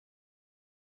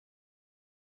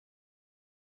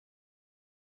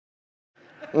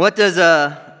What does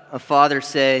a father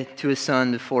say to his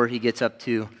son before he gets up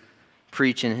to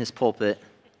preach in his pulpit?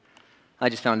 I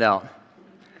just found out.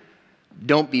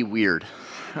 Don't be weird.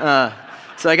 So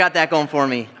I got that going for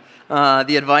me.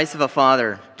 The advice of a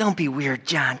father. Don't be weird,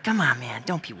 John. Come on, man.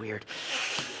 Don't be weird.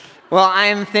 Well, I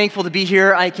am thankful to be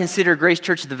here. I consider Grace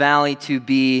Church of the Valley to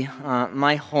be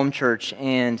my home church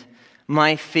and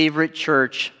my favorite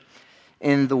church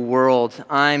in the world.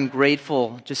 I'm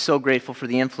grateful, just so grateful for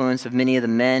the influence of many of the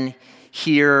men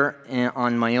here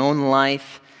on my own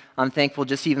life. I'm thankful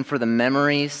just even for the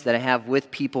memories that I have with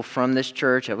people from this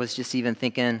church. I was just even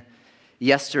thinking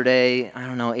yesterday,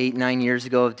 8, 9 years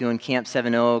ago, of doing Camp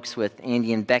Seven Oaks with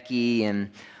Andy and Becky, and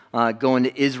going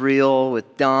to Israel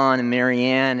with Don and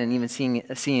Marianne, and even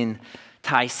seeing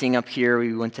Ty sing up here.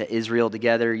 We went to Israel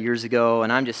together years ago,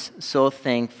 and I'm just so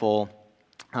thankful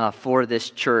for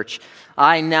this church.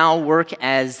 I now work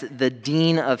as the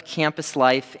Dean of Campus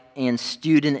Life and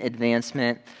Student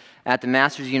Advancement at the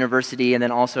Masters University, and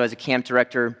then also as a camp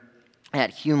director at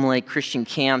Hume Lake Christian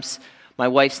Camps. My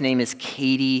wife's name is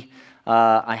Katie.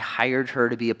 I hired her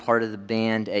to be a part of the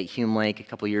band at Hume Lake a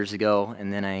couple years ago,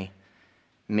 and then I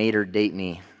made her date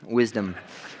me. Wisdom.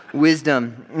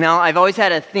 Now, I've always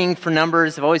had a thing for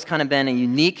numbers. I've always kind of been a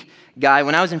unique guy.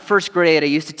 When I was in first grade, I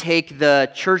used to take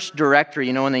the church directory,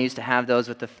 when they used to have those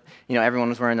with the, everyone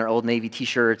was wearing their Old Navy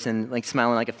t-shirts and like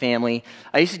smiling like a family.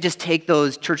 I used to just take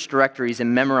those church directories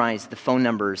and memorize the phone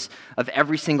numbers of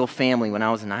every single family when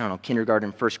I was in,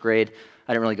 kindergarten, first grade.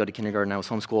 I didn't really go to kindergarten, I was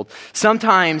homeschooled.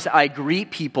 Sometimes I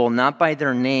greet people not by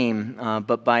their name,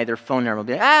 but by their phone number. I'll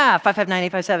be like,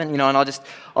 559-857, and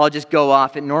I'll just go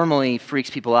off. It normally freaks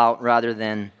people out rather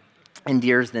than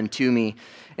endears them to me.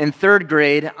 In third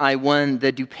grade, I won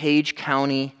the DuPage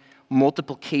County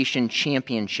Multiplication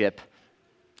Championship.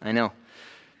 I know,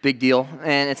 big deal.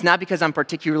 And it's not because I'm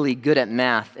particularly good at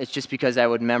math. It's just because I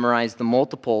would memorize the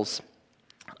multiples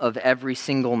of every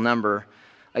single number.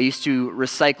 I used to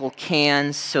recycle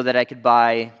cans so that I could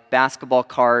buy basketball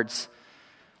cards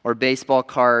or baseball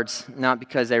cards, not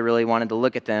because I really wanted to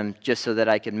look at them, just so that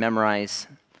I could memorize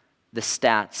the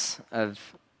stats of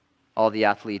all the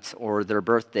athletes or their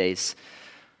birthdays.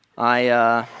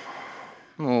 I'm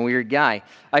a weird guy.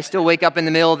 I still wake up in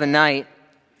the middle of the night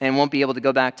and won't be able to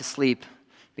go back to sleep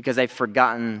because I've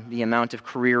forgotten the amount of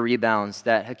career rebounds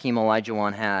that Hakeem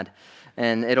Olajuwon had.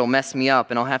 And it'll mess me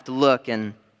up, and I'll have to look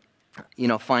and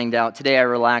find out. Today I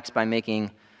relaxed by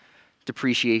making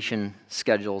depreciation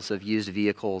schedules of used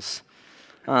vehicles.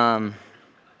 But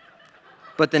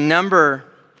the number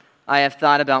I have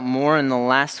thought about more in the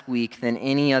last week than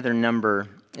any other number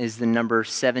is the number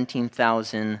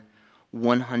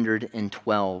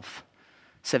 17,112.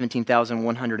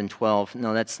 17,112.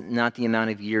 No, that's not the amount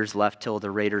of years left till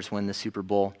the Raiders win the Super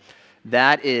Bowl.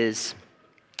 That is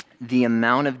the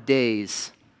amount of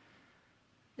days,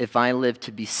 if I live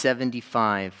to be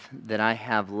 75, that I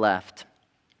have left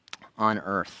on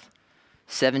earth.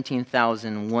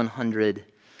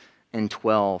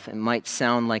 17,112. It might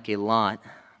sound like a lot,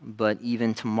 but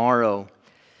even tomorrow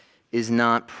is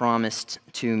not promised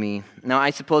to me. Now, I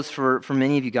suppose for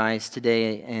many of you guys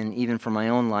today, and even for my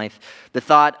own life, the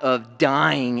thought of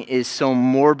dying is so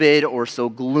morbid or so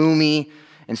gloomy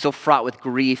and so fraught with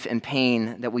grief and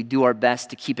pain that we do our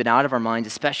best to keep it out of our minds,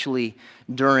 especially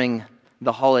during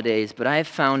the holidays. But I have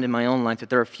found in my own life that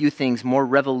there are a few things more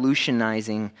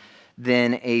revolutionizing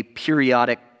than a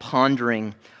periodic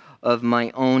pondering of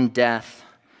my own death.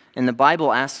 And the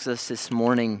Bible asks us this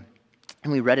morning,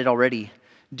 and we read it already,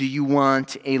 do you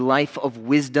want a life of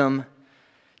wisdom?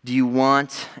 Do you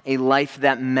want a life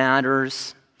that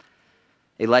matters?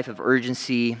 A life of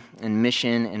urgency and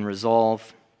mission and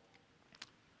resolve?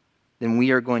 Then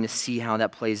we are going to see how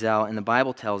that plays out. And the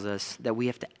Bible tells us that we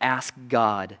have to ask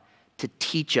God to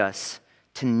teach us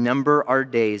to number our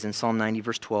days in Psalm 90,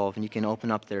 verse 12. And you can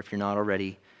open up there if you're not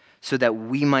already. So that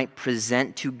we might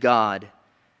present to God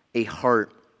a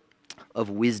heart of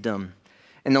wisdom.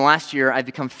 In the last year, I've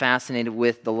become fascinated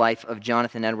with the life of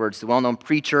Jonathan Edwards, the well-known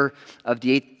preacher of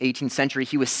the 18th century.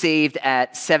 He was saved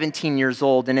at 17 years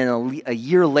old, and a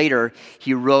year later,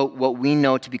 he wrote what we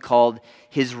know to be called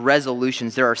his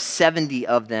resolutions. There are 70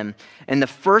 of them, and the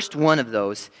first one of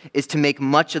those is to make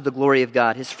much of the glory of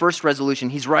God. His first resolution,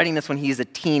 he's writing this when he is a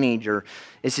teenager.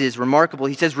 This is remarkable.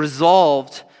 He says,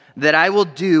 resolved that I will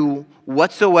do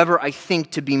whatsoever I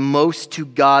think to be most to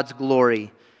God's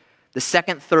glory, The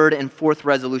second, third, and fourth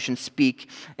resolutions speak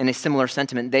in a similar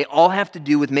sentiment. They all have to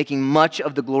do with making much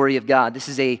of the glory of God. This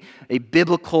is a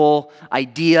biblical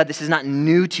idea. This is not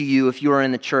new to you if you are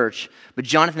in the church. But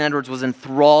Jonathan Edwards was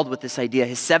enthralled with this idea.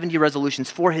 His 70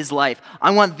 resolutions for his life.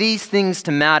 I want these things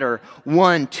to matter.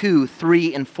 1, 2,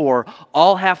 3, and 4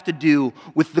 all have to do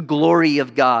with the glory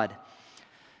of God.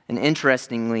 And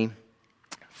interestingly,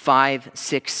 5,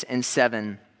 6, and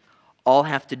 7 all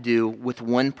have to do with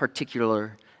one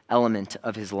particular element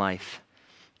of his life.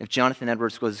 If Jonathan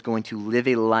Edwards was going to live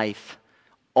a life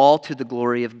all to the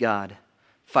glory of God,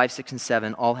 5, 6, and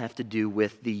 7 all have to do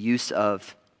with the use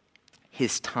of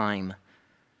his time,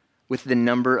 with the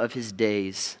number of his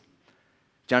days.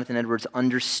 Jonathan Edwards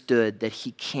understood that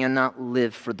he cannot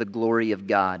live for the glory of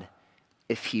God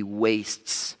if he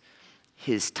wastes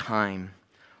his time.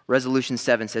 Resolution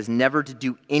 7 says, never to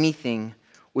do anything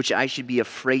which I should be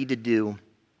afraid to do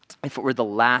if it were the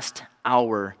last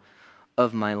hour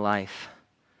of my life.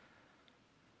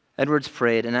 Edwards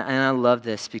prayed, and I love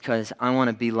this because I want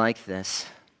to be like this.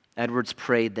 Edwards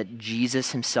prayed that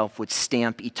Jesus himself would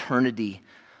stamp eternity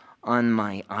on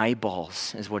my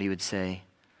eyeballs, is what he would say.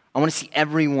 I want to see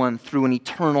everyone through an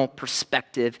eternal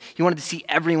perspective. He wanted to see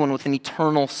everyone with an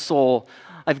eternal soul.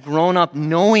 I've grown up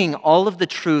knowing all of the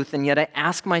truth, and yet I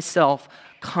ask myself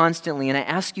constantly, and I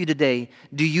ask you today,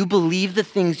 do you believe the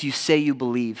things you say you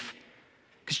believe?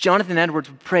 Because Jonathan Edwards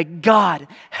would pray, God,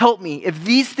 help me. If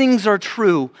these things are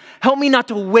true, help me not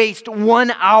to waste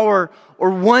 1 hour or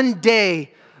 1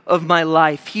 day of my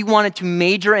life. He wanted to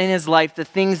major in his life the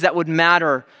things that would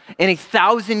matter. In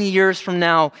 1,000 years from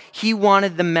now, he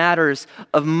wanted the matters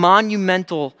of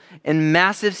monumental and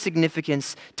massive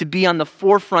significance to be on the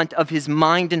forefront of his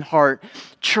mind and heart.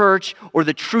 Church, or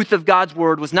the truth of God's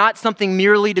word, was not something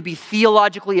merely to be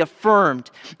theologically affirmed.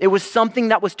 It was something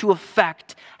that was to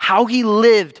affect how he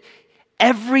lived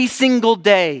every single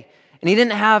day. And he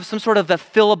didn't have some sort of a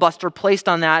filibuster placed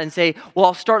on that and say, well,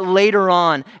 I'll start later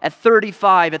on at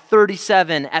 35, at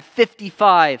 37, at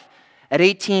 55, at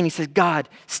 18. He says, God,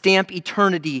 stamp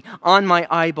eternity on my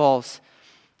eyeballs.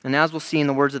 And as we'll see in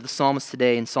the words of the psalmist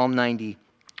today in Psalm 90,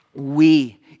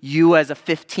 you as a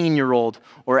 15-year-old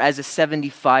or as a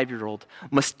 75-year-old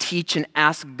must teach and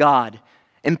ask God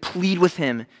and plead with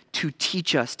him to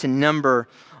teach us to number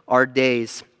our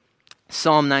days.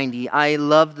 Psalm 90, I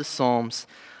love the Psalms.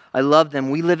 I love them.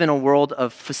 We live in a world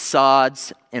of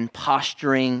facades and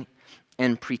posturing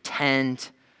and pretend.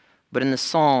 But in the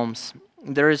Psalms,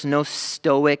 there is no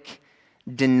stoic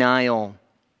denial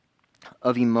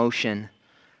of emotion.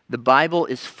 The Bible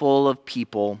is full of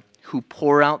people who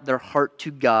pour out their heart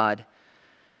to God,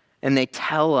 and they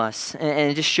tell us,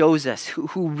 and it just shows us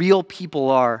who real people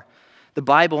are. The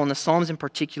Bible and the Psalms in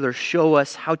particular show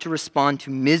us how to respond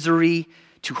to misery,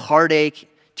 to heartache,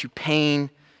 to pain,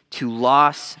 to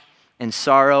loss and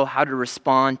sorrow, how to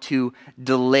respond to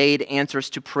delayed answers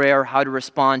to prayer, how to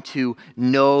respond to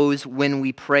no's when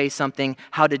we pray something,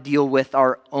 how to deal with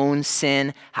our own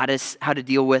sin, how to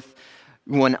deal with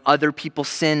when other people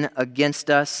sin against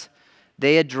us.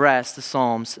 They address, the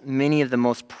Psalms, many of the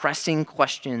most pressing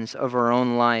questions of our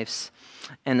own lives.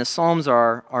 And the Psalms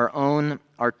are our own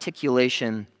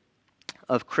articulation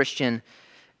of Christian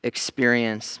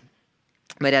experience.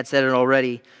 My dad said it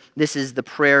already. This is the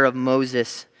prayer of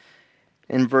Moses.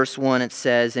 In verse 1, it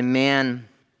says, a man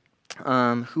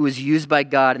who was used by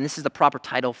God, and this is the proper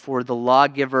title for the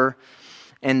lawgiver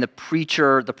and the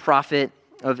preacher, the prophet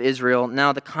of Israel.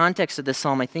 Now, the context of this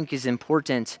psalm, I think, is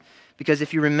important because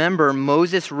if you remember,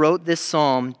 Moses wrote this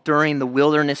psalm during the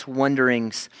wilderness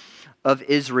wanderings of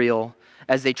Israel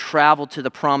as they traveled to the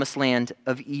promised land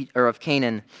of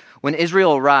Canaan. When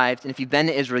Israel arrived, and if you've been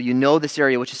to Israel, you know this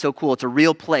area, which is so cool. It's a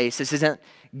real place. This isn't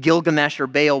Gilgamesh or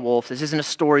Beowulf. This isn't a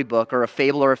storybook or a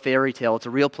fable or a fairy tale. It's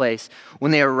a real place.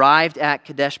 When they arrived at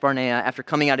Kadesh Barnea after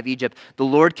coming out of Egypt, the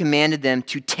Lord commanded them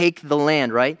to take the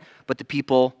land, right? But the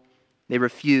people, they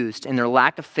refused, and their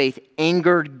lack of faith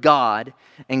angered God,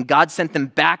 and God sent them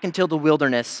back into the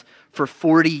wilderness for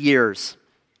 40 years.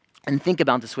 And think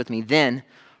about this with me. Then,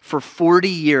 for 40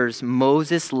 years,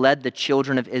 Moses led the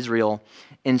children of Israel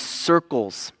in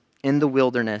circles in the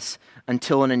wilderness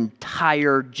until an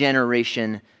entire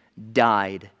generation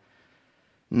died.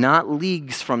 Not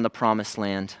leagues from the promised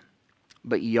land,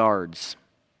 but yards,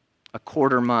 a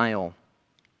quarter mile.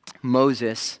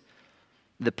 Moses,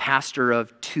 the pastor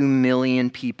of 2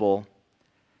 million people,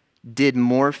 did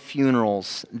more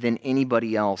funerals than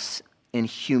anybody else in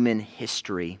human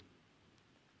history.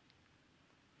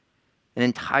 An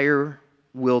entire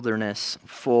wilderness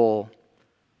full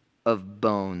of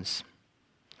bones.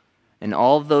 And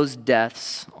all those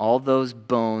deaths, all those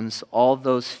bones, all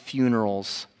those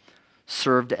funerals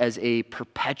served as a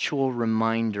perpetual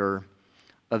reminder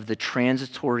of the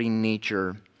transitory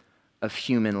nature of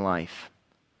human life.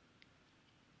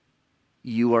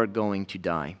 You are going to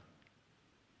die.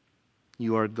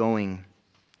 You are going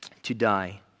to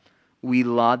die. We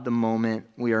laud the moment.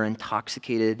 We are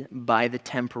intoxicated by the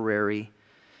temporary,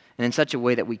 and in such a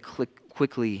way that we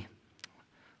quickly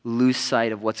lose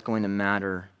sight of what's going to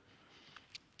matter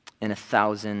in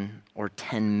 1,000 or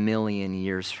 10 million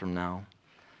years from now.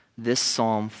 This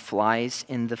psalm flies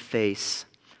in the face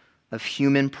of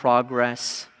human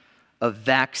progress, of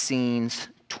vaccines,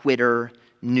 Twitter,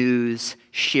 news,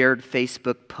 shared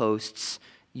Facebook posts.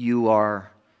 You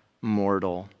are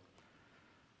mortal.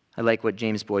 I like what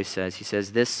James Boyce says. He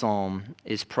says, this psalm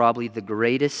is probably the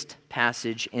greatest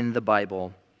passage in the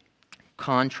Bible,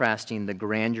 contrasting the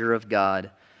grandeur of God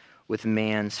with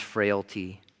man's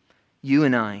frailty. You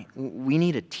and I, we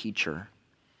need a teacher.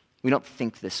 We don't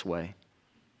think this way.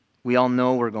 We all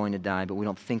know we're going to die, but we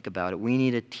don't think about it. We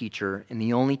need a teacher, and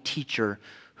the only teacher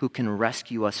who can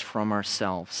rescue us from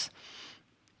ourselves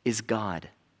is God.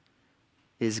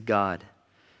 Is God.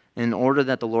 And in order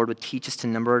that the Lord would teach us to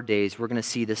number our days, we're going to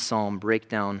see this psalm break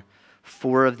down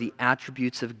 4 of the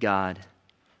attributes of God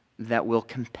that will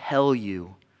compel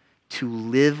you to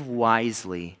live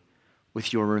wisely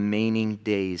with your remaining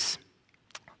days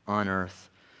on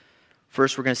earth.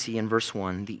 First, we're going to see in verse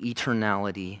 1, the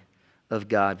eternality of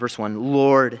God. Verse 1,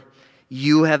 Lord,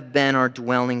 you have been our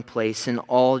dwelling place in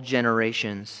all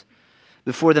generations.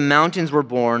 Before the mountains were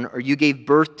born, or you gave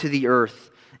birth to the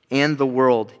earth and the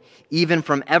world, even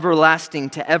from everlasting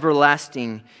to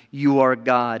everlasting, you are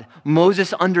God.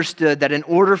 Moses understood that in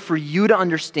order for you to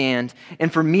understand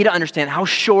and for me to understand how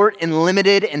short and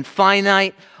limited and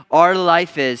finite our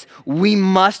life is, we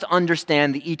must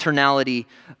understand the eternality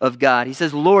of God. He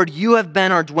says, Lord, you have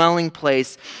been our dwelling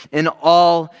place in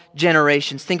all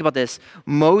generations. Think about this.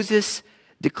 Moses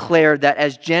declared that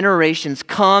as generations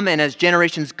come and as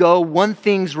generations go, one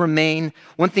thing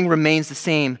remains the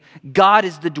same. God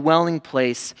is the dwelling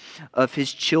place of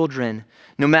his children.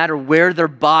 No matter where their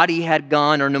body had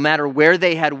gone or no matter where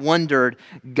they had wandered,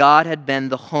 God had been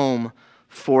the home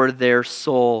for their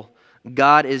soul.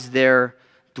 God is their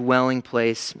dwelling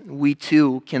place. We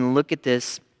too can look at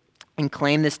this and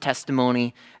claim this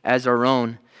testimony as our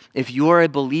own. If you are a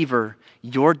believer,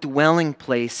 your dwelling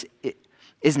place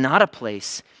is not a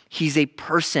place. He's a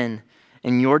person,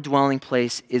 and your dwelling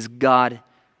place is God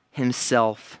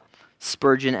himself.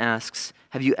 Spurgeon asks,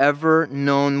 have you ever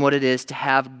known what it is to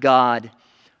have God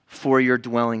for your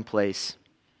dwelling place?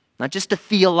 Not just to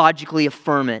theologically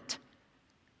affirm it.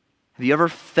 Have you ever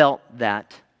felt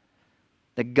that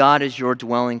God is your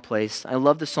dwelling place? I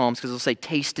love the Psalms because they'll say,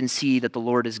 taste and see that the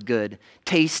Lord is good.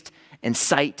 Taste and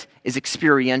sight is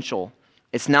experiential.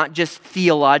 It's not just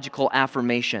theological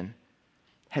affirmation.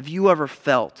 Have you ever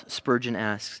felt, Spurgeon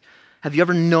asks, have you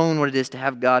ever known what it is to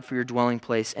have God for your dwelling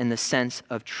place and the sense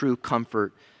of true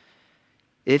comfort?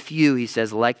 If you, he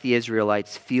says, like the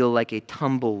Israelites, feel like a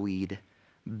tumbleweed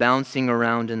bouncing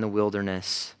around in the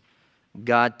wilderness,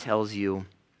 God tells you,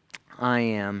 I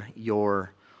am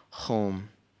your home.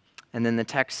 And then the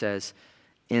text says,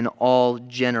 in all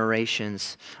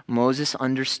generations. Moses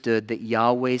understood that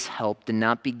Yahweh's help did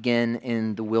not begin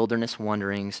in the wilderness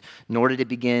wanderings, nor did it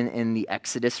begin in the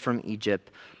exodus from Egypt,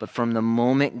 but from the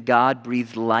moment God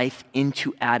breathed life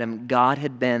into Adam, God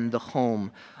had been the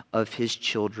home of his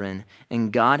children,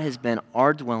 and God has been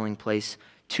our dwelling place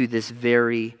to this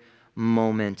very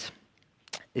moment.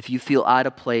 If you feel out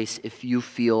of place, if you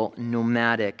feel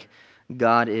nomadic,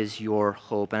 God is your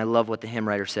hope. And I love what the hymn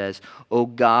writer says. O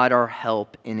God, our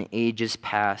help in ages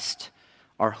past,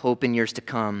 our hope in years to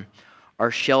come, our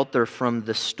shelter from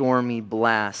the stormy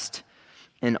blast,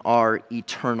 and our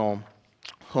eternal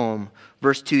home.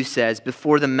 Verse 2 says,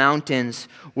 before the mountains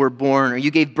were born, or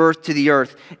you gave birth to the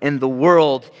earth and the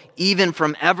world, even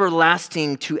from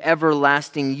everlasting to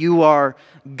everlasting, you are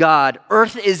God.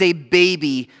 Earth is a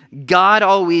baby. God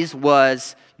always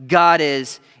was. God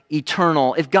is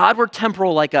eternal. If God were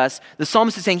temporal like us, the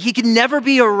psalmist is saying he could never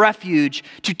be a refuge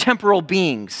to temporal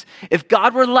beings. If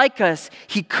God were like us,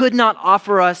 he could not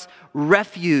offer us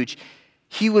refuge.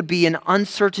 He would be an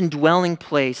uncertain dwelling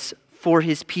place for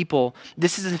his people.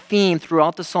 This is a theme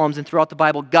throughout the Psalms and throughout the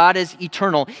Bible. God is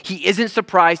eternal. He isn't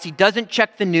surprised. He doesn't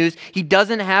check the news. He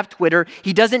doesn't have Twitter.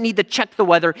 He doesn't need to check the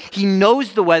weather. He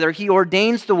knows the weather. He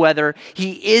ordains the weather.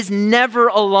 He is never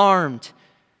alarmed.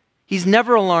 He's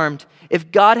never alarmed.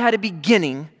 If God had a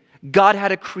beginning, God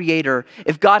had a creator.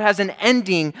 If God has an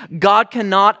ending, God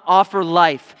cannot offer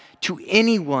life to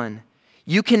anyone.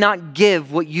 You cannot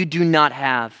give what you do not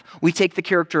have. We take the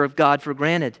character of God for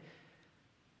granted.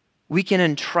 we can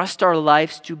entrust our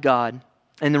lives to God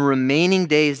and the remaining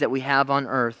days that we have on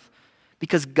earth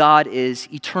because God is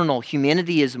eternal.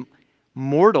 Humanity is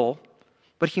mortal,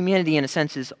 but humanity in a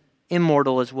sense is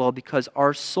immortal as well because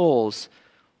our souls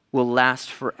will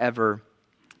last forever.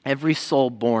 Every soul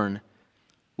born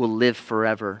will live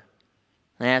forever.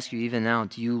 I ask you even now,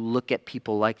 do you look at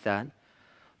people like that?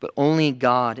 But only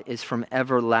God is from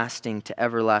everlasting to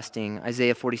everlasting.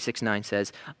 Isaiah 46:9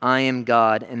 says, I am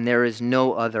God and there is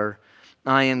no other.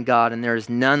 I am God and there is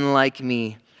none like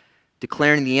me,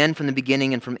 declaring the end from the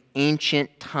beginning and from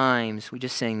ancient times. We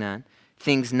just sang that.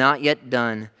 Things not yet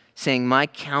done, saying, my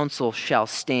counsel shall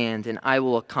stand and I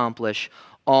will accomplish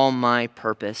all my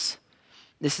purpose.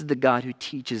 This is the God who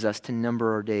teaches us to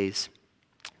number our days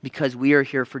because we are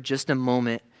here for just a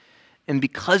moment. And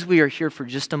because we are here for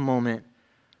just a moment,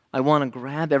 I want to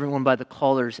grab everyone by the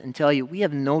collars and tell you, we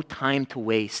have no time to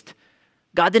waste.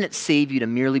 God didn't save you to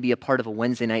merely be a part of a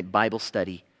Wednesday night Bible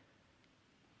study.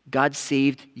 God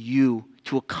saved you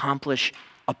to accomplish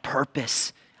a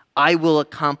purpose. I will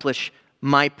accomplish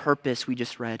my purpose, we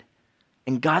just read.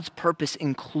 And God's purpose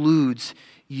includes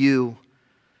you.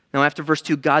 Now, after verse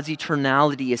 2, God's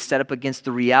eternality is set up against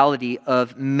the reality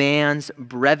of man's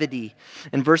brevity.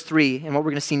 In verse 3, and what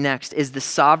we're going to see next, is the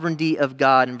sovereignty of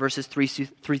God in verses 3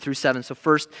 through 7. So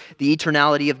first, the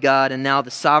eternality of God, and now the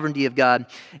sovereignty of God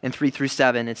in 3 through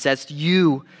 7. It says,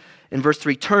 you, in verse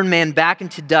 3, turn man back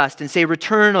into dust and say,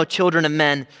 return, O children of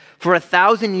men, for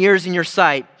 1,000 years in your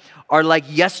sight are like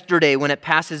yesterday when it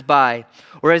passes by,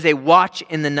 or as a watch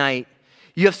in the night.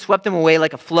 You have swept them away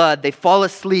like a flood. They fall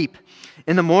asleep.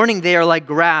 In the morning they are like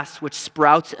grass which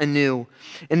sprouts anew.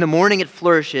 In the morning it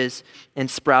flourishes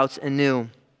and sprouts anew.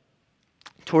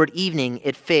 Toward evening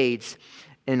it fades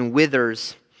and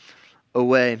withers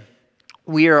away.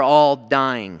 We are all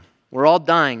dying. We're all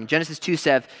dying. Genesis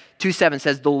 2:7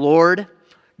 says, the Lord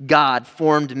God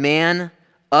formed man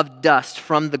of dust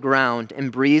from the ground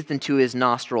and breathed into his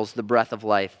nostrils the breath of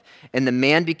life. And the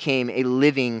man became a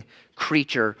living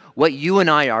creature. What you and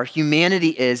I are, humanity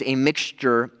is a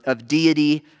mixture of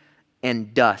deity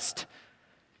and dust.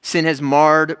 Sin has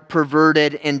marred,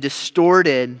 perverted, and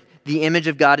distorted the image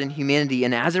of God in humanity.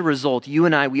 And as a result, you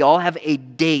and I, we all have a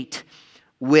date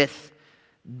with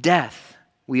death.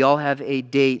 We all have a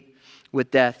date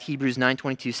with death. Hebrews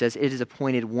 9:22 says, it is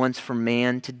appointed once for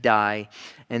man to die,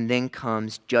 and then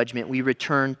comes judgment. We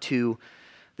return to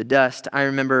the dust. I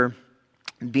remember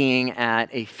being at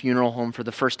a funeral home for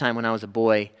the first time when I was a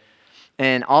boy.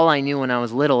 And all I knew when I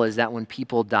was little is that when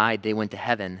people died, they went to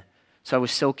heaven. So I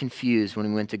was so confused when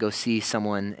we went to go see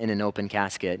someone in an open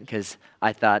casket because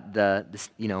I thought the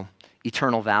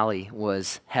eternal valley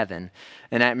was heaven.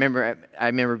 And I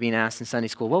remember being asked in Sunday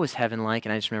school, what was heaven like?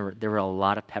 And I just remember there were a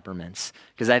lot of peppermints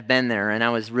because I've been there and I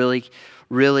was really,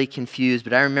 really confused.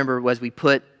 But I remember as we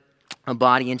put a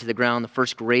body into the ground, the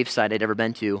first gravesite I'd ever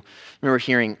been to, I remember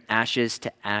hearing ashes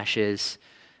to ashes,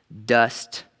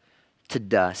 dust to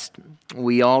dust.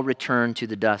 We all return to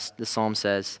the dust, the psalm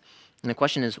says. And the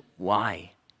question is,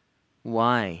 why?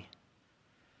 Why?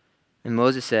 And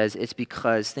Moses says, it's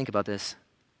because, think about this,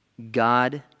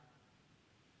 God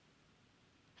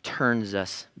turns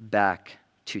us back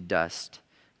to dust.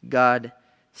 God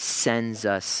sends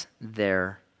us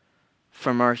there.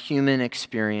 From our human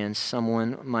experience,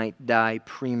 someone might die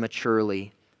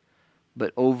prematurely,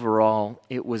 but overall,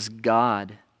 it was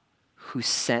God who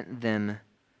sent them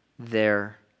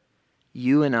there.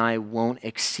 You and I won't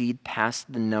exceed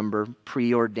past the number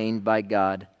preordained by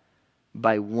God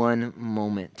by one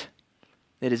moment.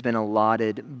 It has been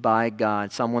allotted by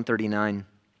God. Psalm 139.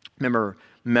 Remember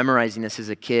memorizing this as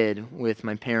a kid with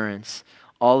my parents.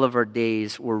 All of our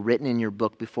days were written in your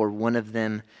book before one of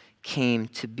them came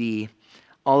to be.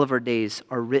 All of our days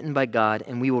are written by God,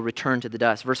 and we will return to the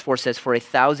dust. Verse 4 says, for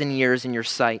 1,000 years in your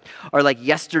sight are like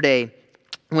yesterday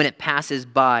when it passes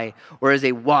by, or as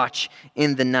a watch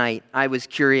in the night. I was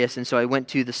curious, and so I went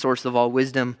to the source of all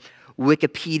wisdom,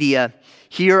 Wikipedia.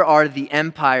 Here are the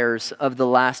empires of the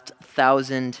last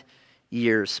 1,000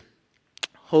 years.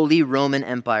 Holy Roman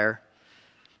Empire,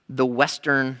 the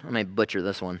Western, I might butcher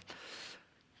this one,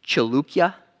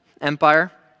 Chalukya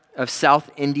Empire of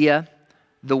South India,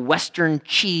 the Western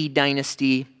Qi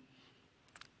dynasty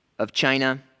of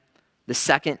China, the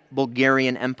Second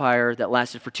Bulgarian Empire that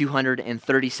lasted for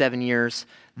 237 years,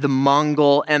 the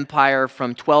Mongol Empire from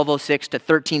 1206 to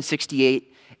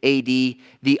 1368 AD,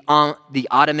 the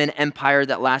Ottoman Empire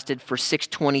that lasted for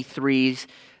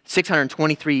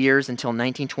 623 years until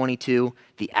 1922,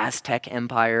 the Aztec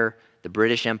Empire, the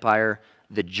British Empire,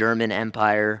 the German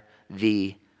Empire,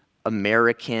 the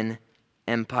American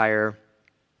Empire.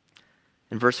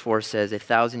 And verse 4 says,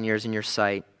 1,000 years in your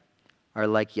sight are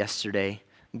like yesterday.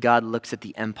 God looks at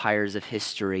the empires of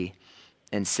history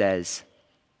and says,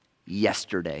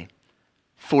 yesterday.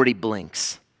 40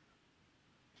 blinks,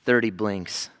 30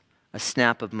 blinks, a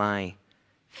snap of my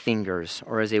fingers,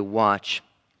 or as a watch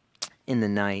in the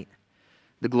night.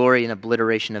 The glory and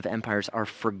obliteration of empires are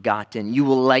forgotten. You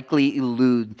will likely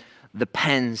elude the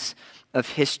pens of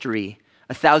history.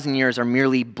 1,000 years are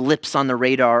merely blips on the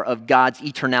radar of God's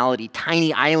eternality,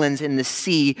 tiny islands in the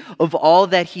sea of all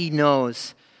that he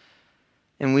knows.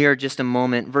 And we are just a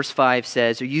moment. Verse 5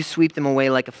 says, or you sweep them away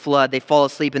like a flood. They fall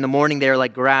asleep. In the morning they are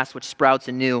like grass which sprouts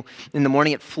anew. In the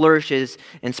morning it flourishes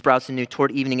and sprouts anew. Toward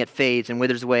evening it fades and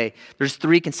withers away. There's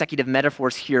 3 consecutive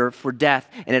metaphors here for death,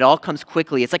 and it all comes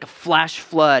quickly. It's like a flash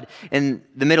flood. In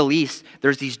the Middle East,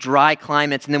 there's these dry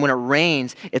climates, and then when it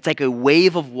rains, it's like a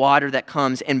wave of water that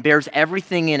comes and bears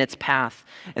everything in its path.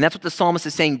 And that's what the psalmist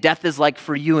is saying death is like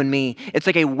for you and me. It's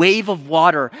like a wave of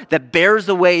water that bears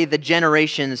away the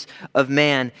generations of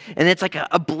man. And it's like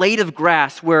a blade of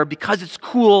grass where, because it's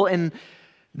cool in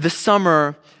the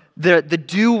summer, the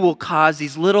dew will cause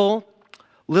these little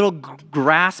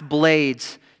grass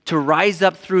blades to rise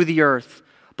up through the earth.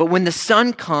 But when the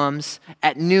sun comes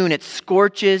at noon, it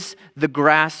scorches the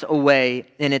grass away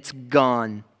and it's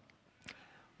gone.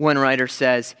 One writer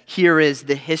says, here is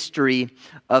the history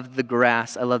of the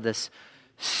grass. I love this.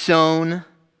 Sown,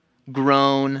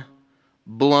 grown,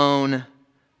 blown,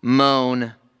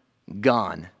 mown,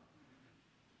 gone.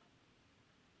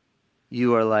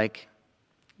 You are like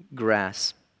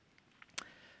grass.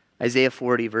 Isaiah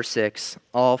 40, verse 6,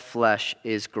 all flesh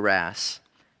is grass,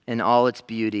 and all its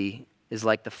beauty is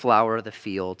like the flower of the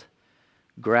field.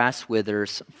 Grass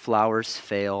withers, flowers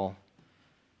fail,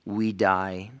 we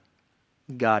die.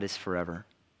 God is forever.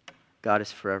 God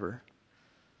is forever.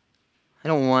 I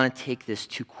don't want to take this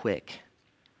too quick,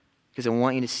 because I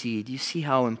want you to see, do you see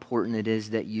how important it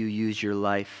is that you use your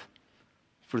life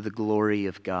for the glory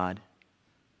of God?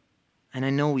 And I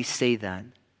know we say that,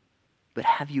 but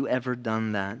have you ever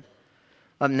done that?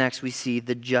 Up next, we see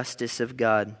the justice of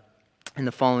God in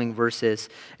the following verses.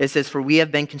 It says, for we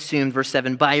have been consumed, verse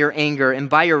 7, by your anger, and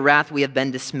by your wrath we have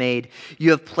been dismayed.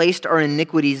 You have placed our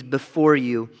iniquities before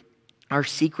you, our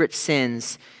secret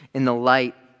sins in the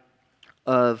light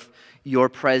of your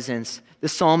presence. The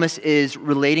psalmist is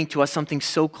relating to us something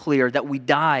so clear, that we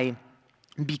die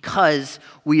because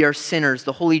we are sinners.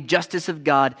 The holy justice of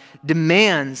God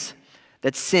demands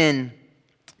that sin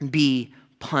be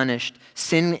punished.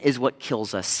 Sin is what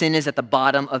kills us. Sin is at the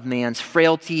bottom of man's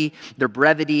frailty, their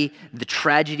brevity, the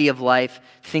tragedy of life.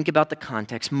 Think about the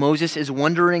context. Moses is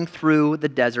wandering through the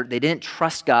desert. They didn't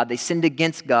trust God. They sinned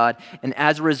against God. And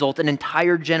as a result, an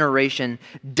entire generation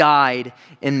died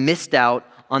and missed out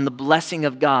on the blessing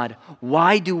of God.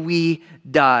 Why do we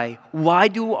die? Why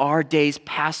do our days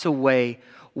pass away?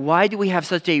 Why do we have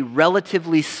such a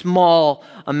relatively small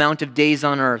amount of days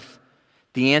on earth?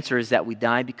 The answer is that we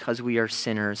die because we are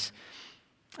sinners.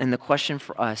 And the question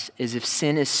for us is, if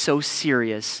sin is so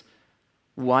serious,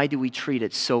 why do we treat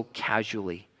it so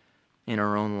casually in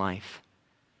our own life?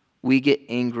 We get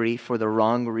angry for the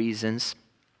wrong reasons,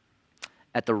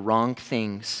 at the wrong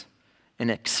things, and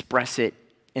express it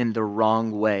in the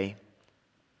wrong way.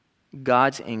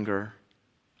 God's anger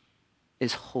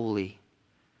is holy.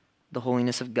 The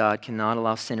holiness of God cannot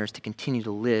allow sinners to continue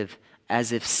to live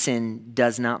as if sin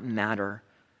does not matter.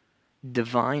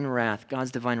 Divine wrath, God's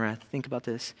divine wrath, think about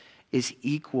this, is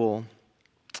equal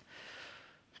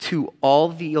to all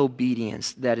the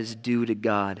obedience that is due to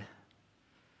God.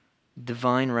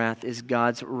 Divine wrath is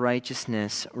God's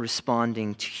righteousness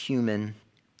responding to human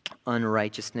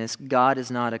unrighteousness. God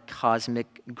is not a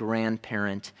cosmic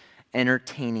grandparent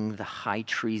entertaining the high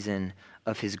treason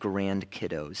of his grand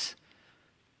kiddos.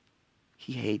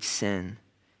 He hates sin.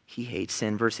 He hates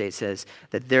sin. Verse 8 says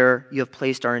that there you have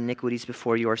placed our iniquities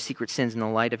before you, our secret sins in the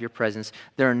light of your presence.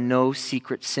 There are no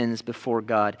secret sins before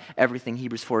God. Everything,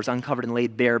 Hebrews 4, is uncovered and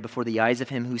laid bare before the eyes of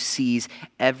him who sees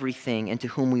everything and to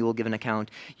whom we will give an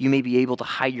account. You may be able to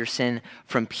hide your sin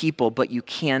from people, but you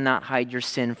cannot hide your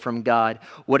sin from God.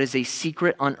 What is a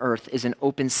secret on earth is an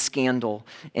open scandal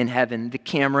in heaven. The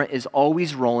camera is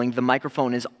always rolling. The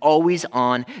microphone is always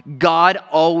on. God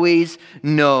always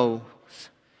knows.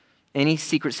 Any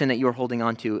secret sin that you are holding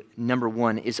on to, number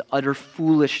one, is utter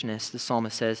foolishness, the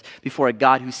psalmist says, before a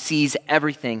God who sees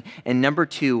everything. And number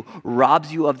two,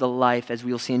 robs you of the life, as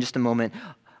we will see in just a moment,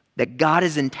 that God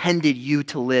has intended you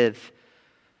to live.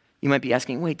 You might be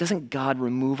asking, wait, doesn't God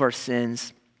remove our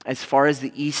sins as far as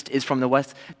the east is from the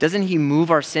west? Doesn't he move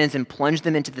our sins and plunge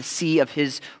them into the sea of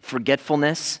his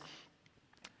forgetfulness?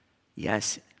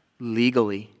 Yes,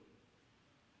 legally,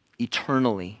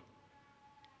 eternally.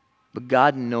 But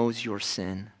God knows your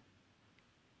sin,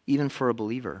 even for a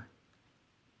believer.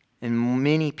 And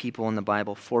many people in the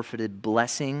Bible forfeited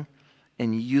blessing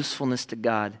and usefulness to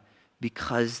God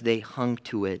because they hung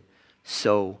to it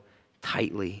so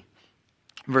tightly.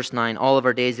 Verse 9, all of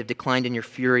our days have declined in your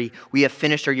fury. We have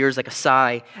finished our years like a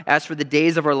sigh. As for the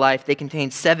days of our life, they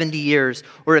contain 70 years,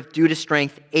 or if due to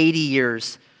strength, 80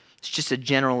 years. It's just a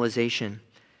generalization.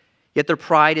 Yet their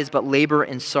pride is but labor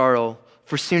and sorrow,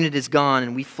 for soon it is gone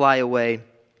and we fly away.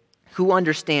 Who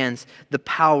understands the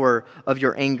power of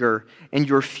your anger and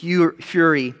your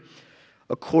fury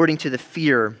according to the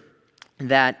fear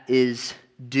that is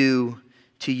due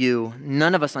to you?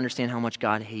 None of us understand how much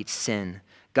God hates sin.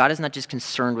 God is not just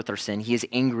concerned with our sin. He is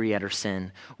angry at our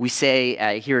sin. We say,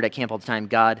 I hear it at camp all the time,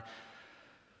 God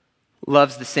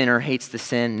loves the sinner, hates the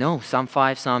sin. No, Psalm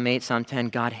 5, Psalm 8, Psalm 10,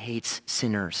 God hates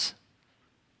sinners.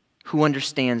 Who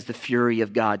understands the fury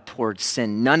of God towards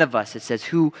sin? None of us, it says,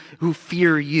 who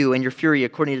fear you and your fury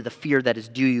according to the fear that is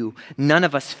due you. None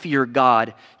of us fear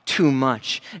God too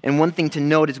much. And one thing to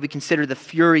note as we consider the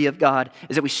fury of God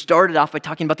is that we started off by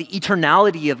talking about the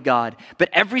eternality of God. But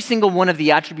every single one of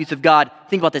the attributes of God,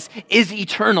 think about this, is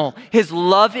eternal. His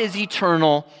love is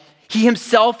eternal. He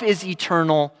himself is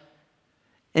eternal.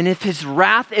 And if his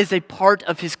wrath is a part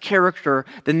of his character,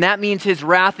 then that means his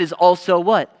wrath is also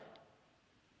what?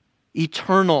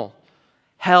 Eternal.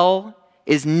 Hell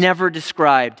is never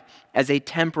described as a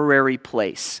temporary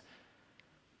place.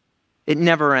 It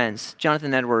never ends.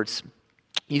 Jonathan Edwards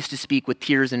used to speak with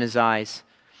tears in his eyes,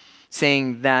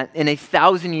 saying that in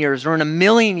 1,000 years or in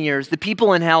 1,000,000 years, the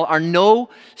people in hell are no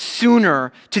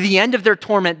sooner to the end of their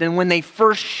torment than when they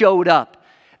first showed up.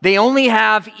 They only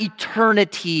have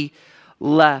eternity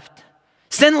left.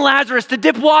 Send Lazarus to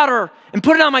dip water and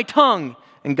put it on my tongue.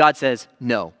 And God says,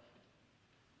 no.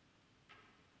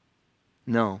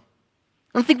 No.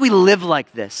 I don't think we live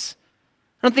like this.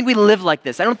 I don't think we live like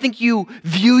this. I don't think you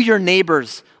view your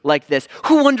neighbors like this.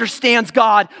 Who understands,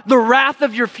 God, the wrath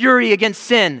of your fury against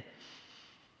sin?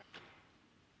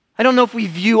 I don't know if we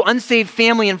view unsaved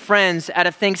family and friends at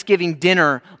a Thanksgiving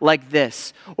dinner like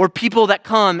this, or people that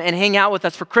come and hang out with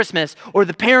us for Christmas, or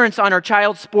the parents on our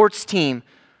child's sports team.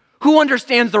 Who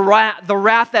understands the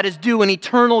wrath that is due an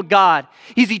eternal God?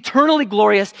 He's eternally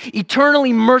glorious,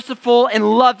 eternally merciful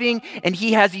and loving, and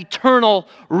he has eternal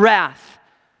wrath.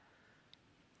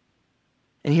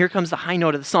 And here comes the high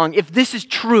note of the song. If this is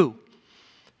true,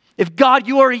 if God,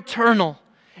 you are eternal,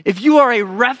 if you are a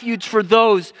refuge for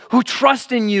those who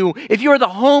trust in you, if you are the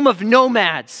home of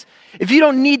nomads, if you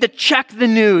don't need to check the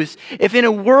news, if in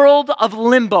a world of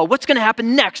limbo, what's going to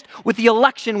happen next with the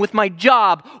election, with my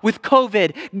job, with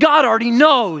COVID, God already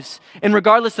knows. And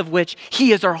regardless of which,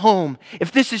 he is our home.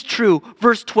 If this is true,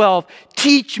 verse 12,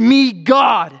 teach me,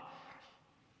 God,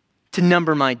 to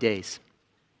number my days,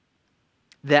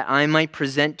 that I might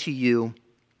present to you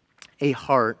a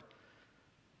heart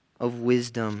of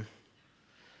wisdom.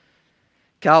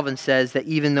 Calvin says that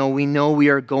even though we know we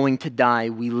are going to die,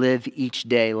 we live each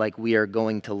day like we are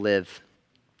going to live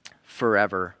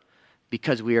forever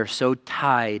because we are so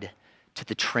tied to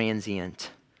the transient.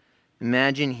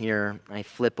 Imagine here, I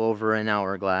flip over an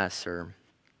hourglass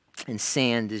and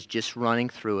sand is just running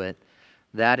through it.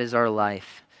 That is our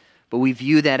life. But we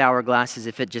view that hourglass as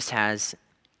if it just has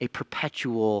a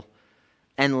perpetual,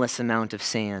 endless amount of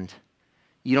sand.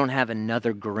 You don't have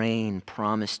another grain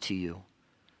promised to you.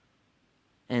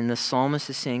 And the psalmist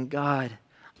is saying, God,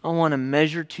 I want to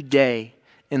measure today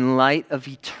in light of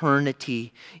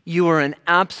eternity. You are an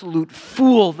absolute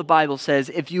fool, the Bible says,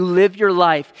 if you live your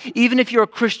life. Even if you're a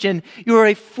Christian, you are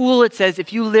a fool, it says,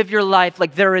 if you live your life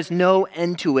like there is no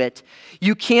end to it.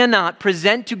 You cannot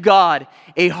present to God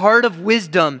a heart of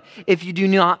wisdom if you do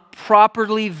not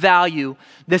properly value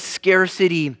the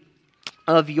scarcity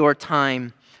of your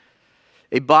time.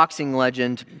 A boxing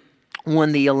legend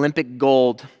won the Olympic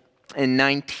gold in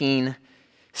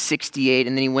 1968,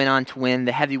 and then he went on to win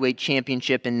the heavyweight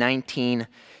championship in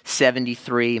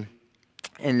 1973.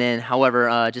 And then,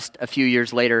 however, just a few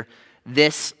years later,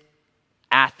 this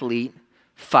athlete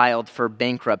filed for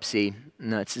bankruptcy.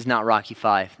 No, this is not Rocky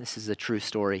V. This is a true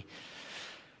story.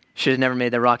 Should have never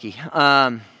made that Rocky.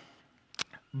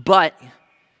 But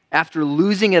after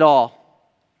losing it all,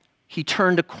 he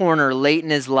turned a corner late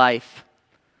in his life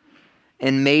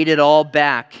and made it all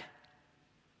back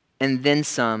and then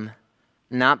some,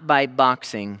 not by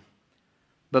boxing,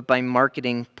 but by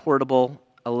marketing portable,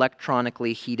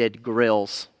 electronically heated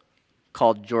grills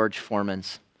called George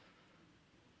Foreman's.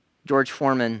 George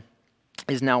Foreman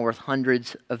is now worth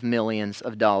hundreds of millions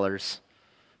of dollars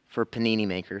for panini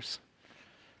makers.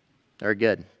 They're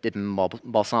good. Dip them in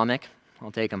balsamic, I'll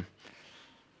take them.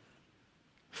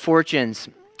 Fortunes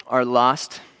are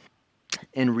lost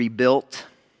and rebuilt,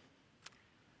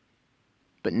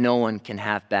 but no one can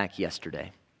have back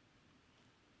yesterday.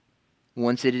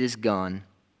 Once it is gone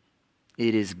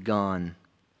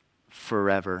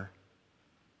forever.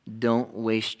 Don't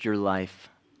waste your life.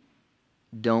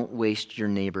 Don't waste your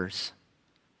neighbors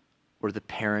or the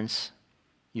parents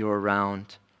you're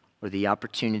around or the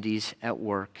opportunities at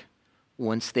work.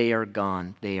 Once they are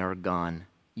gone, they are gone.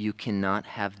 You cannot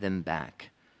have them back.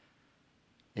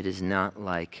 It is not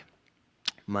like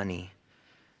money.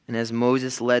 And as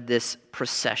Moses led this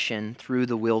procession through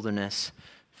the wilderness,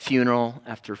 funeral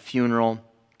after funeral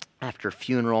after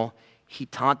funeral, he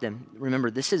taught them, remember,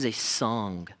 this is a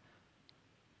song.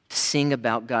 To sing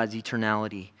about God's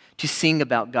eternality, to sing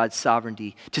about God's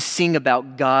sovereignty, to sing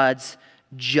about God's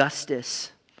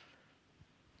justice.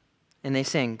 And they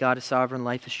sang, God is sovereign,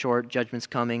 life is short, judgment's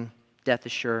coming, death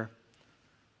is sure.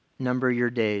 Number your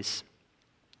days.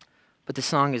 But the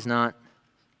song is not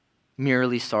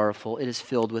merely sorrowful. It is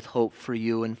filled with hope for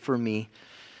you and for me.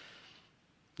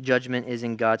 Judgment is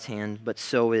in God's hand, but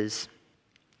so is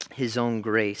his own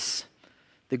grace.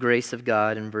 The grace of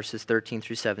God in verses 13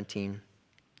 through 17.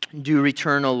 Do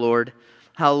return, O Lord.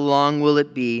 How long will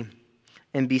it be?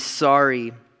 And be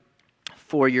sorry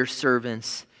for your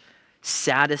servants.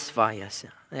 Satisfy us.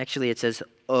 Actually, it says,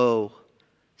 oh,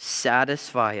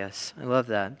 satisfy us. I love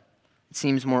that. It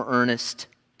seems more earnest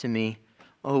to me.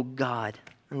 Oh, God.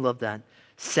 I love that.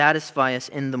 Satisfy us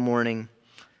in the morning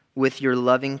with your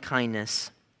loving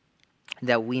kindness,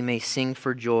 that we may sing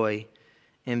for joy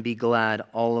and be glad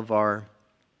all of our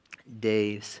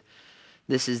days.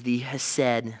 This is the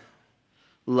Hesed,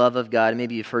 love of God.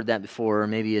 Maybe you've heard that before, or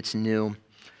maybe it's new.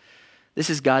 This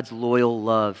is God's loyal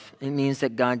love. It means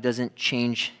that God doesn't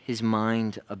change his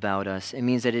mind about us. It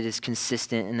means that it is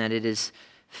consistent and that it is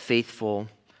faithful.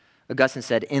 Augustine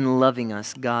said, in loving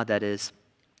us, God that is,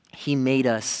 he made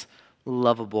us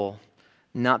lovable,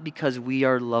 not because we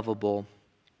are lovable,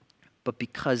 but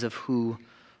because of who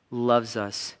loves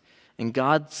us. And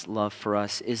God's love for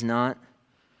us is not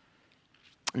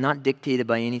dictated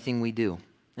by anything we do.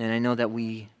 And I know that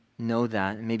we know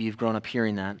that, and maybe you've grown up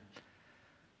hearing that.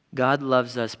 God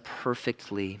loves us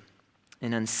perfectly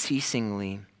and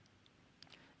unceasingly.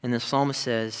 And the psalmist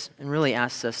says, and really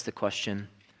asks us the question,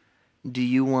 do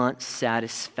you want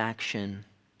satisfaction?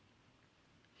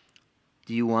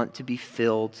 Do you want to be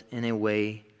filled in a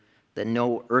way that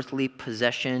no earthly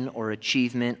possession or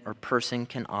achievement or person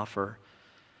can offer?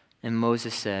 And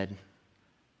Moses said,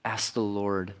 ask the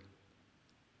Lord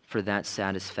for that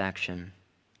satisfaction.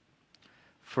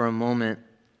 For a moment,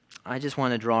 I just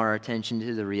want to draw our attention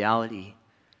to the reality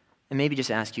and maybe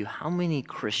just ask you, how many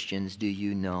Christians do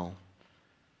you know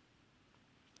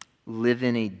live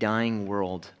in a dying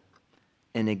world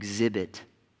and exhibit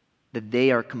that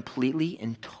they are completely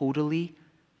and totally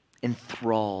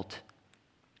enthralled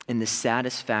in the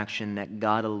satisfaction that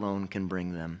God alone can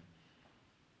bring them?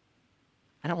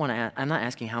 I'm not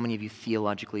asking how many of you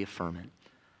theologically affirm it.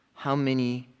 How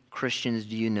many Christians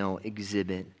do you know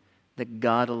exhibit that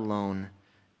God alone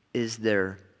is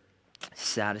their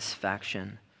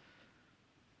satisfaction?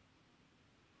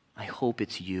 I hope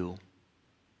it's you.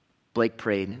 Blake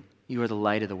prayed, you are the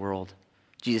light of the world.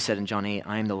 Jesus said in John 8,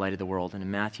 I am the light of the world. And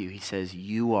in Matthew, he says,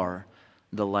 you are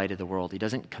the light of the world. He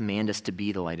doesn't command us to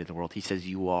be the light of the world. He says,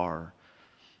 you are.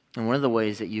 And one of the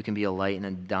ways that you can be a light in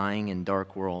a dying and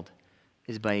dark world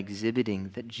is by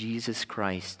exhibiting that Jesus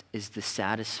Christ is the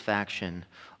satisfaction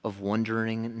of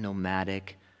wandering,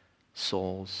 nomadic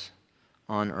souls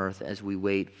on earth as we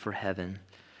wait for heaven.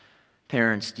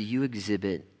 Parents, do you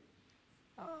exhibit,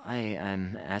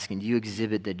 I'm asking, do you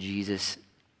exhibit that Jesus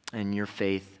and your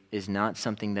faith is not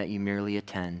something that you merely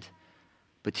attend,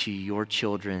 but to your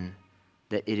children,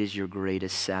 that it is your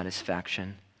greatest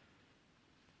satisfaction?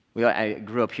 I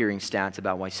grew up hearing stats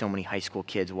about why so many high school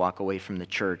kids walk away from the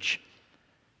church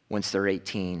once they're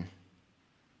 18.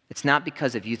 It's not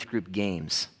because of youth group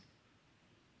games.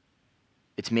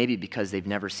 It's maybe because they've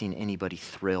never seen anybody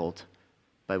thrilled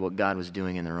by what God was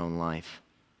doing in their own life.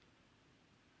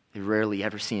 They've rarely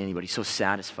ever seen anybody so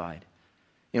satisfied.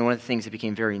 One of the things that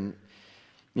became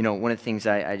one of the things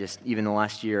I just, even the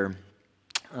last year,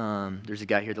 there's a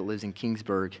guy here that lives in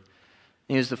Kingsburg.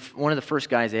 And he was one of the first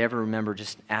guys I ever remember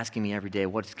just asking me every day,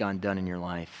 what's God done in your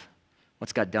life?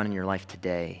 What's God done in your life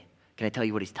today? Can I tell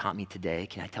you what he's taught me today?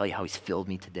 Can I tell you how he's filled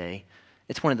me today?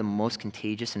 It's one of the most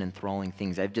contagious and enthralling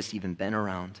things I've just even been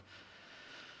around.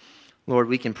 Lord,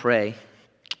 we can pray.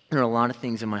 There are a lot of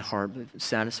things in my heart that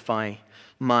satisfy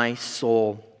my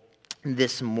soul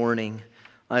this morning.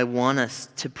 I want us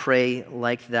to pray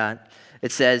like that.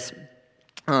 It says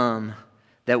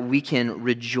that we can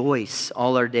rejoice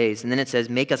all our days. And then it says,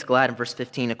 make us glad in verse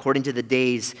 15, according to the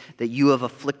days that you have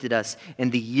afflicted us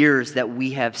and the years that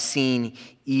we have seen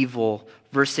evil.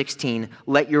 Verse 16,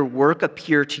 let your work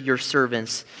appear to your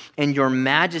servants and your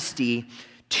majesty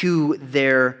to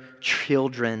their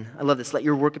children. I love this. Let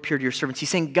your work appear to your servants. He's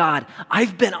saying, God,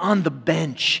 I've been on the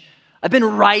bench. I've been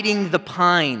riding the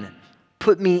pine.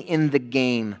 Put me in the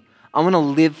game. I want to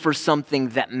live for something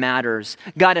that matters.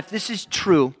 God, if this is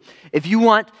true, if you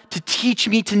want to teach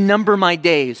me to number my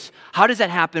days, how does that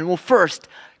happen? Well, first,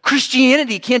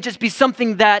 Christianity can't just be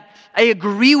something that I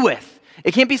agree with.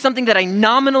 It can't be something that I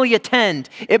nominally attend.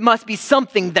 It must be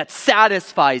something that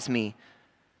satisfies me.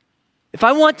 If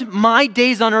I want my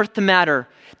days on earth to matter,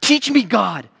 teach me,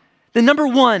 God. Then number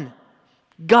one,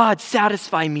 God,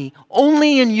 satisfy me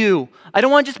only in you. I don't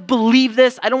want to just believe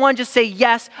this. I don't want to just say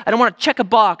yes. I don't want to check a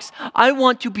box. I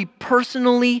want to be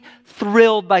personally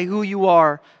thrilled by who you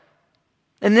are.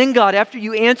 And then, God, after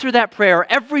you answer that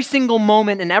prayer, every single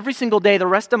moment and every single day, the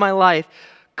rest of my life,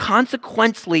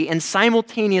 consequently and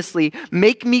simultaneously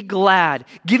make me glad.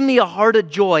 Give me a heart of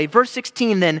joy. Verse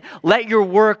 16 then, let your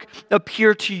work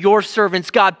appear to your servants.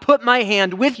 God, put my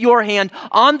hand with your hand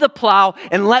on the plow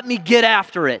and let me get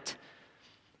after it.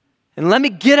 And let me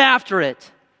get after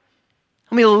it.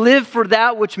 Let me live for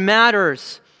that which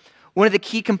matters. One of the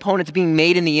key components of being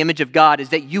made in the image of God is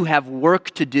that you have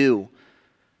work to do.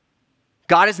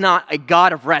 God is not a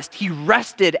God of rest. He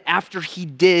rested after he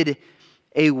did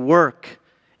a work.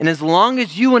 And as long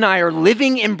as you and I are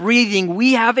living and breathing,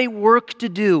 we have a work to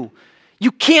do.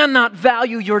 You cannot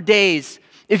value your days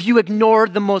if you ignore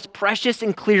the most precious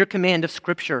and clear command of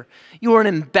Scripture. You are an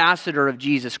ambassador of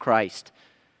Jesus Christ.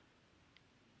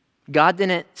 God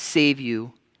didn't save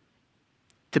you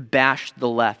to bash the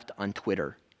left on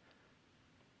Twitter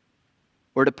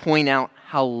or to point out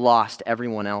how lost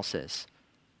everyone else is.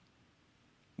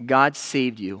 God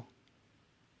saved you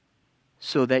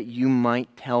so that you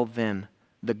might tell them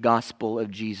the gospel of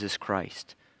Jesus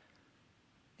Christ.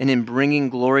 And in bringing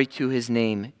glory to his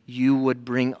name, you would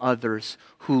bring others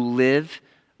who live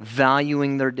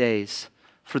valuing their days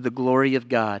for the glory of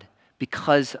God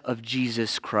because of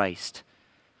Jesus Christ.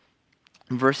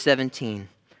 Verse 17,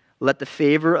 let the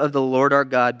favor of the Lord our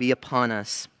God be upon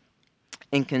us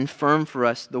and confirm for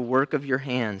us the work of your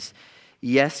hands.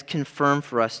 Yes, confirm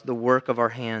for us the work of our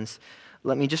hands.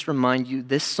 Let me just remind you,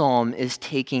 this psalm is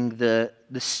taking the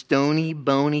stony,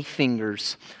 bony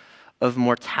fingers of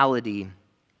mortality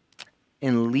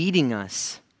and leading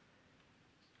us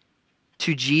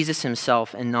to Jesus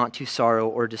himself and not to sorrow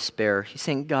or despair. He's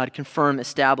saying, God, confirm,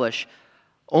 establish.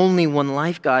 Only one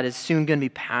life, God, is soon going to be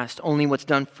past. Only what's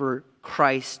done for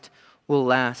Christ will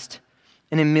last.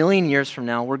 And a million years from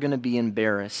now, we're going to be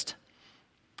embarrassed,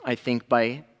 I think,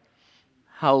 by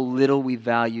how little we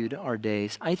valued our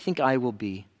days. I think I will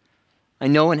be. I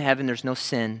know in heaven there's no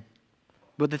sin.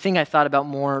 But the thing I thought about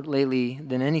more lately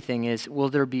than anything is, will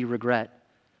there be regret?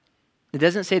 It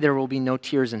doesn't say there will be no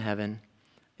tears in heaven.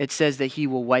 It says that he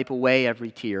will wipe away every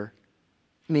tear,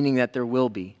 meaning that there will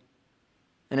be.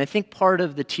 And I think part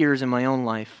of the tears in my own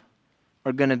life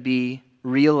are going to be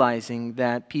realizing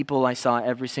that people I saw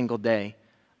every single day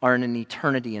are in an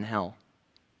eternity in hell.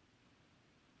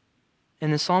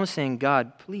 And the psalm is saying,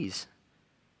 God, please,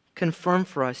 confirm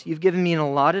for us. You've given me an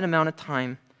allotted amount of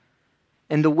time,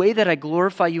 and the way that I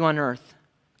glorify you on earth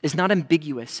is not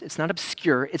ambiguous. It's not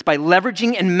obscure. It's by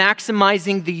leveraging and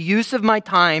maximizing the use of my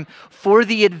time for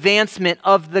the advancement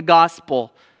of the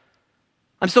gospel.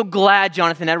 I'm so glad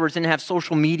Jonathan Edwards didn't have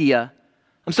social media.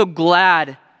 I'm so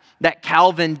glad that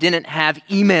Calvin didn't have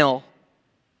email.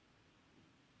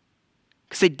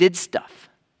 Because they did stuff.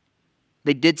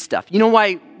 They did stuff. You know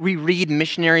why we read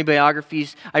missionary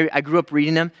biographies? I grew up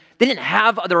reading them. They didn't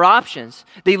have other options.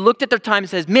 They looked at their time and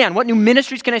says, man, what new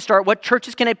ministries can I start? What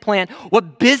churches can I plant?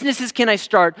 What businesses can I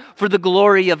start for the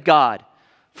glory of God?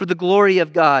 For the glory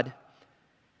of God.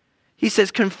 He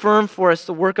says, confirm for us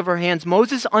the work of our hands.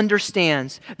 Moses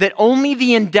understands that only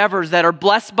the endeavors that are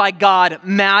blessed by God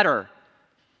matter.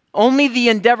 Only the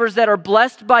endeavors that are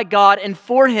blessed by God and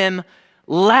for him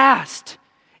last.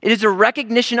 It is a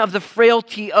recognition of the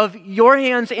frailty of your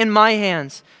hands and my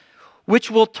hands,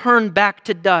 which will turn back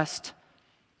to dust.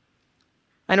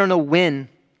 I don't know when,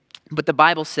 but the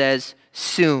Bible says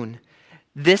soon.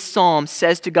 This psalm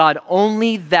says to God,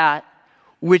 only that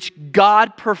which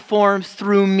God performs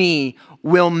through me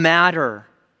will matter.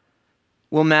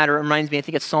 Will matter. It reminds me, I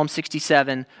think it's Psalm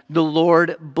 67. The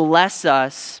Lord bless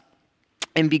us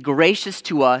and be gracious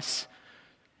to us,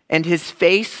 and his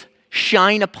face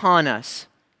shine upon us.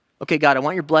 Okay, God, I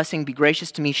want your blessing. Be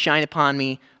gracious to me. Shine upon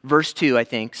me. Verse 2, I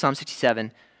think, Psalm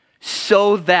 67.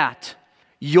 So that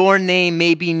your name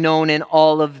may be known in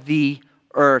all of the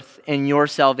earth, and your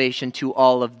salvation to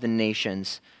all of the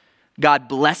nations. God,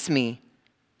 bless me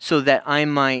so that I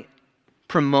might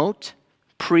promote,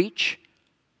 preach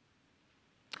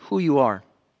who you are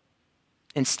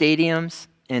in stadiums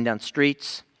and on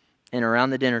streets and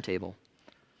around the dinner table.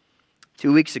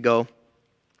 2 weeks ago,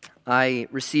 I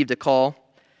received a call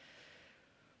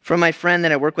from my friend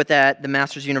that I work with at the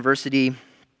Masters University.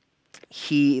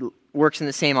 He works in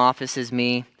the same office as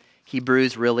me. He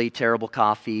brews really terrible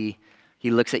coffee.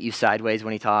 He looks at you sideways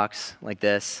when he talks, like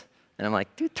this. And I'm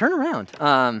like, dude, turn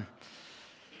around.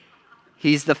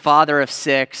 He's the father of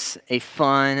 6, a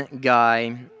fun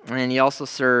guy, and he also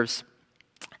serves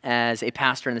as a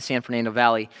pastor in the San Fernando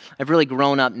Valley. I've really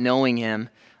grown up knowing him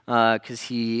because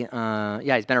he's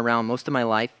been around most of my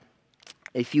life.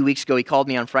 A few weeks ago, he called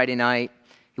me on Friday night.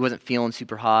 He wasn't feeling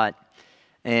super hot,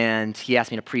 and he asked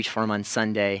me to preach for him on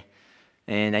Sunday,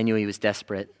 and I knew he was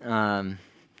desperate.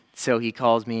 So he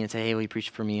calls me and says, hey, will you preach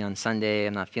for me on Sunday?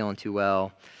 I'm not feeling too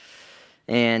well.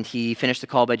 And he finished the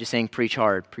call by just saying, preach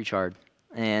hard, preach hard.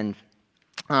 And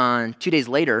 2 days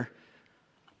later,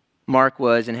 Mark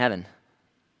was in heaven.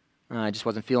 I just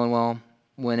wasn't feeling well.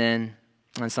 Went in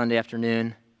on Sunday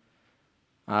afternoon.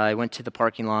 I went to the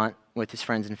parking lot with his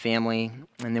friends and family,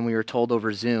 and then we were told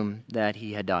over Zoom that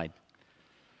he had died.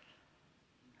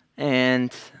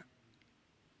 And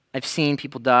I've seen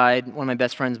people die. One of my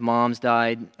best friend's moms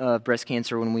died of breast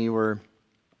cancer when we were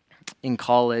in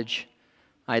college.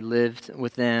 I lived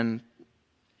with them.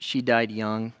 She died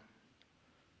young.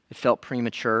 It felt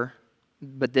premature,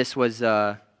 but this was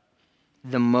the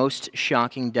most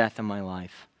shocking death of my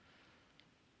life.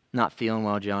 Not feeling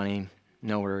well, Johnny.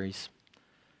 No worries.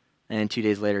 And 2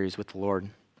 days later, he was with the Lord.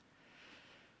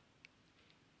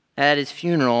 At his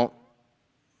funeral,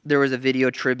 there was a video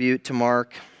tribute to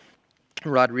Mark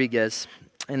Rodriguez,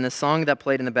 and the song that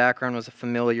played in the background was a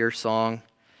familiar song,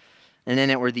 and in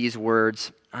it were these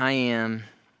words, I am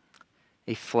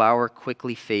a flower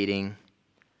quickly fading,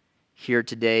 here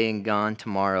today and gone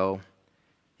tomorrow,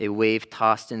 a wave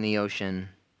tossed in the ocean,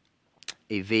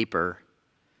 a vapor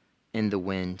in the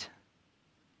wind.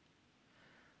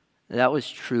 That was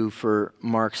true for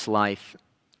Mark's life,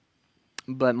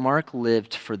 but Mark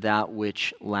lived for that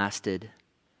which lasted.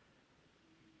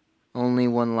 Only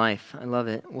one life, I love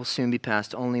it, will soon be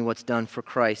past. Only what's done for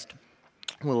Christ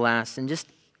will last. In just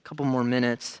a couple more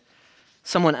minutes,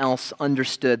 someone else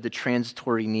understood the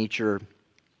transitory nature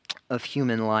of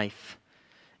human life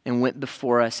and went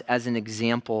before us as an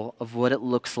example of what it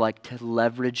looks like to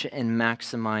leverage and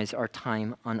maximize our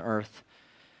time on earth.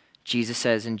 Jesus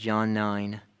says in John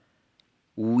 9,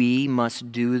 we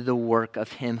must do the work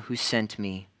of him who sent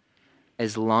me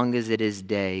as long as it is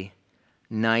day.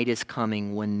 Night is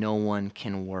coming when no one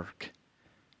can work.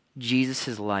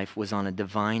 Jesus' life was on a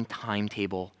divine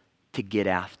timetable to get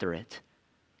after it.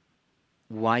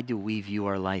 Why do we view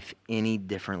our life any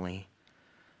differently?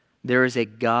 There is a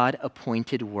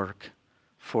God-appointed work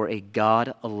for a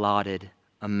God-allotted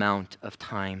amount of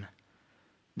time.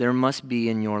 There must be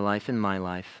in your life and my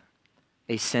life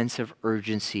a sense of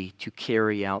urgency to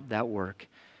carry out that work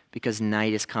because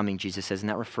night is coming, Jesus says, and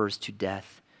that refers to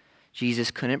death.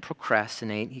 Jesus couldn't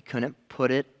procrastinate. He couldn't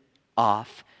put it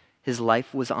off. His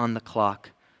life was on the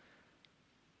clock.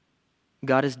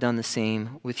 God has done the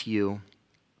same with you.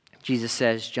 Jesus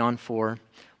says, John 4,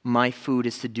 my food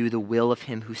is to do the will of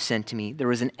him who sent me. There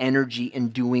was an energy in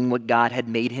doing what God had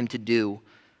made him to do.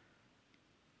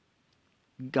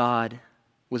 God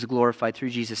was glorified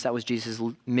through Jesus. That was Jesus'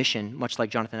 mission, much like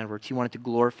Jonathan Edwards. He wanted to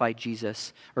glorify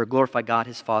Jesus, or glorify God,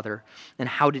 his Father. And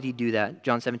how did he do that?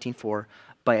 John 17:4,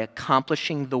 by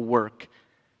accomplishing the work,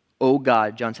 O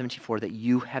God, John 17:4, that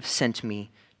you have sent me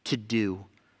to do.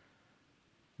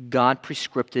 God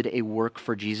prescripted a work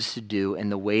for Jesus to do,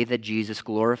 and the way that Jesus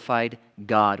glorified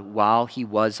God while he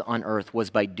was on earth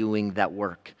was by doing that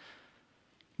work.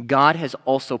 God has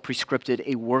also prescripted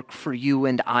a work for you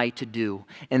and I to do,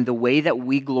 and the way that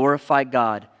we glorify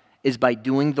God is by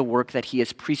doing the work that he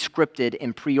has prescripted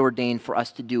and preordained for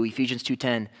us to do. Ephesians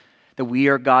 2:10, that we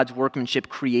are God's workmanship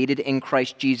created in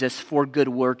Christ Jesus for good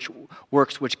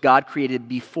works which God created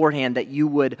beforehand, that you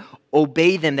would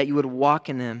obey them, that you would walk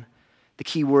in them. The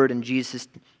key word in Jesus'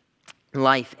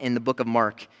 life in the book of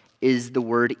Mark is the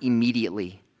word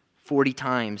immediately. 40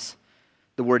 times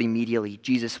the word immediately.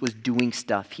 Jesus was doing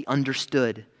stuff. He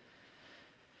understood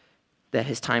that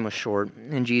his time was short,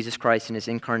 and Jesus Christ in his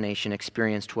incarnation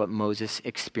experienced what Moses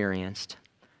experienced.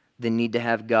 The need to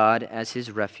have God as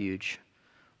his refuge,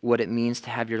 what it means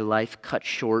to have your life cut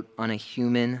short on a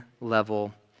human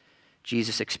level.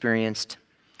 Jesus experienced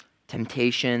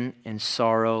temptation and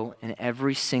sorrow and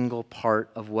every single part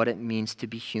of what it means to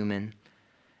be human.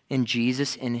 And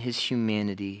Jesus, in his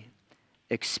humanity,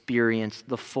 experienced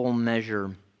the full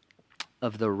measure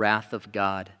of the wrath of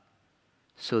God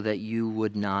so that you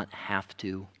would not have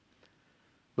to,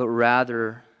 but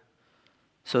rather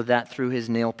so that through his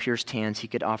nail-pierced hands he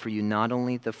could offer you not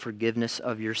only the forgiveness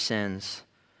of your sins,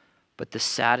 but the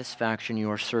satisfaction you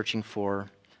are searching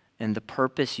for and the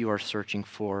purpose you are searching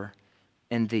for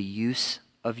and the use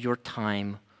of your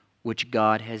time which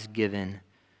God has given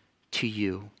to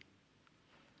you.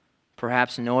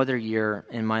 Perhaps no other year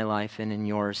in my life and in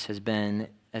yours has been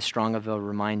as strong of a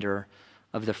reminder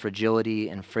of the fragility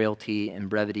and frailty and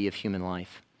brevity of human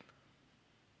life.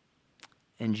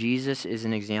 And Jesus is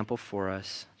an example for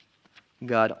us.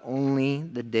 God, only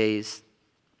the days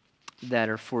that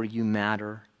are for you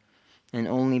matter, and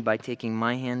only by taking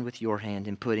my hand with your hand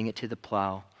and putting it to the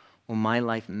plow will my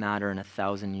life matter in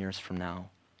 1,000 years from now.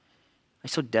 I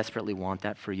so desperately want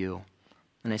that for you,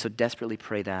 and I so desperately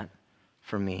pray that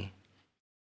for me.